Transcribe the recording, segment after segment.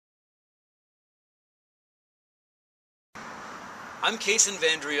I'm Kason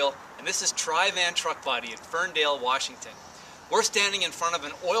Vandriel, and this is TriVan Truck Body in Ferndale, Washington. We're standing in front of an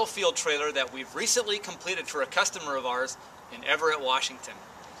Oilfield trailer that we've recently completed for a customer of ours in Everett, Washington.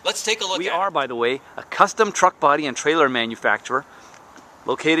 Let's take a look at it. We are, by the way, a custom truck body and trailer manufacturer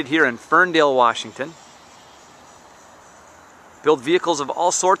located here in Ferndale, Washington. Build vehicles of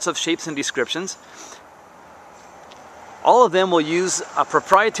all sorts of shapes and descriptions. All of them will use a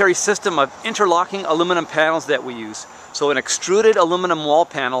proprietary system of interlocking aluminum panels that we use. So an extruded aluminum wall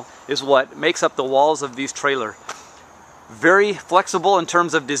panel is what makes up the walls of these trailers. Very flexible in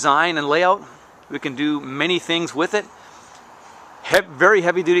terms of design and layout. We can do many things with it. Very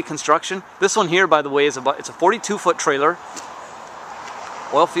heavy duty construction. This one here, by the way, it's a 42-foot trailer.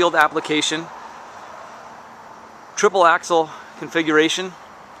 Oilfield application. Triple axle configuration.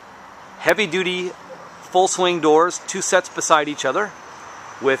 Heavy duty full swing doors, 2 sets beside each other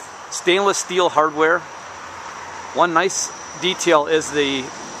with stainless steel hardware. One nice detail is the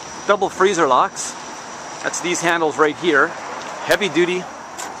double freezer locks. That's these handles right here. Heavy duty.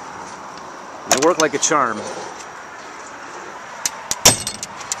 They work like a charm.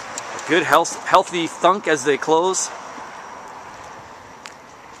 A good healthy thunk as they close.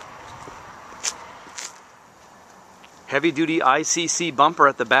 Heavy duty ICC bumper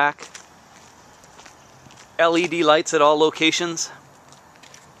at the back. LED lights at all locations.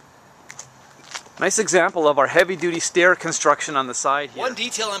 Nice example of our heavy-duty stair construction on the side here. One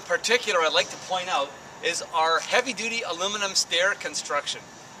detail in particular I'd like to point out is our heavy-duty aluminum stair construction.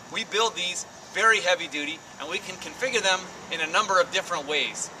 We build these very heavy-duty, and we can configure them in a number of different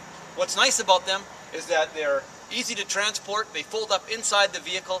ways. What's nice about them is that they're easy to transport, they fold up inside the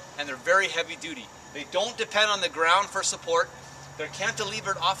vehicle, and they're very heavy-duty. They don't depend on the ground for support. They're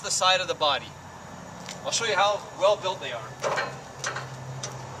cantilevered off the side of the body. I'll show you how well built they are.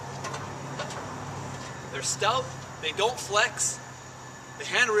 They're stout, they don't flex, the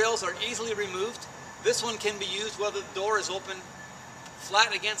handrails are easily removed. This one can be used whether the door is open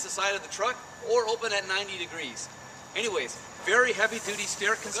flat against the side of the truck or open at 90 degrees. Anyways, very heavy duty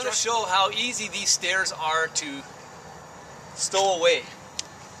stair construction. I'm going to show how easy these stairs are to stow away.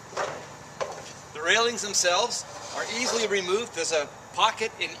 The railings themselves are easily removed. There's a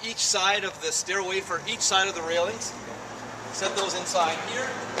pocket in each side of the stairway for each side of the railings. Set those inside here.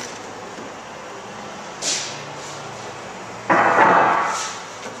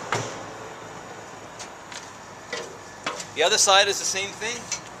 The other side is the same thing.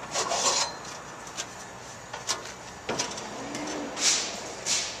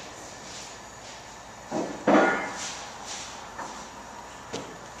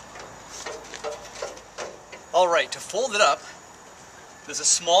 Alright, to fold it up, there's a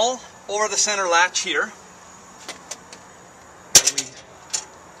small over the center latch here.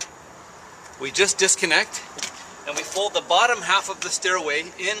 We just disconnect and we fold the bottom half of the stairway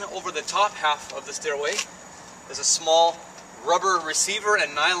in over the top half of the stairway. There's a small rubber receiver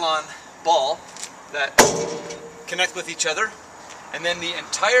and nylon ball that connect with each other, and then the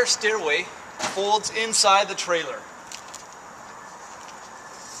entire stairway folds inside the trailer.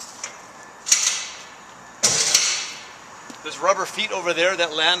 There's rubber feet over there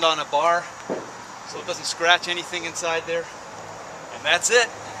that land on a bar so it doesn't scratch anything inside there. And that's it.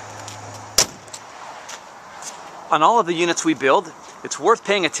 On all of the units we build, it's worth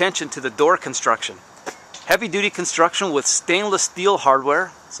paying attention to the door construction. Heavy duty construction with stainless steel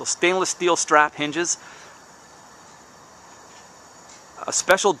hardware, so stainless steel strap hinges, a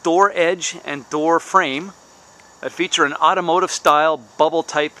special door edge and door frame that feature an automotive style bubble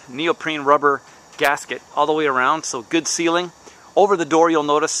type neoprene rubber gasket all the way around, so good sealing. Over the door you'll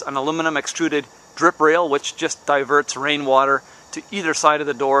notice an aluminum extruded drip rail which just diverts rainwater to either side of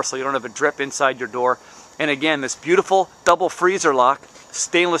the door so you don't have a drip inside your door. And again, this beautiful double freezer lock,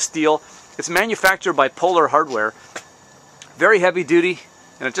 stainless steel. It's manufactured by Polar Hardware. Very heavy duty,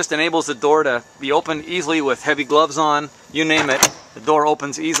 and it just enables the door to be opened easily with heavy gloves on. You name it, the door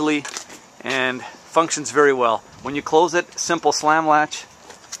opens easily and functions very well. When you close it, simple slam latch.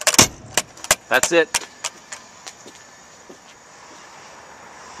 That's it.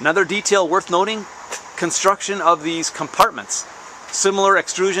 Another detail worth noting, construction of these compartments. Similar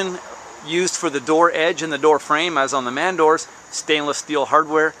extrusion used for the door edge and the door frame as on the man doors. Stainless steel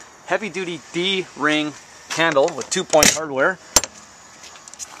hardware. Heavy duty D-ring handle with 2-point hardware.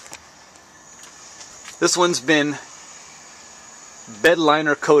 This one's been bed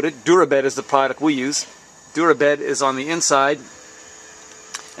liner coated. Durabed is the product we use. Durabed is on the inside.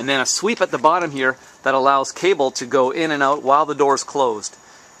 And then a sweep at the bottom here that allows cable to go in and out while the door is closed.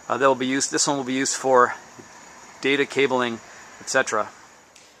 This one will be used for data cabling, etc.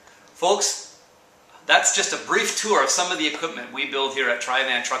 Folks, that's just a brief tour of some of the equipment we build here at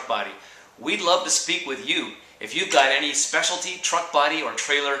TriVan Truck Body. We'd love to speak with you if you've got any specialty truck body or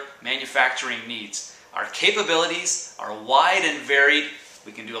trailer manufacturing needs. Our capabilities are wide and varied.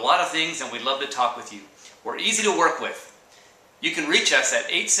 We can do a lot of things and we'd love to talk with you. We're easy to work with. You can reach us at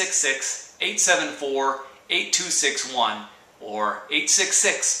 866-874-8261 or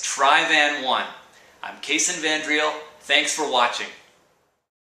 866-TriVan1. I'm Kason Vandriel. Thanks for watching.